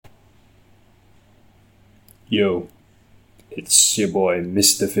Yo, it's your boy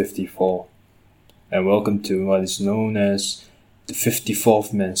Mr. 54, and welcome to what is known as the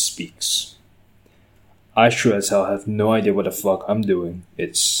 54th Man Speaks. I sure as hell have no idea what the fuck I'm doing.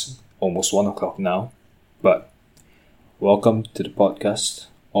 It's almost 1 o'clock now, but welcome to the podcast,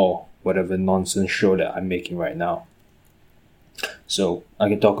 or whatever nonsense show that I'm making right now. So, I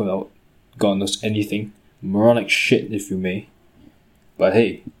can talk about God knows anything, moronic shit if you may, but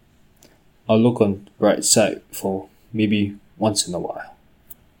hey, I'll look on the bright side for maybe once in a while.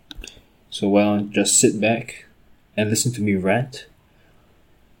 So why don't just sit back and listen to me rant,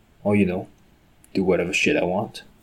 or do whatever shit I want.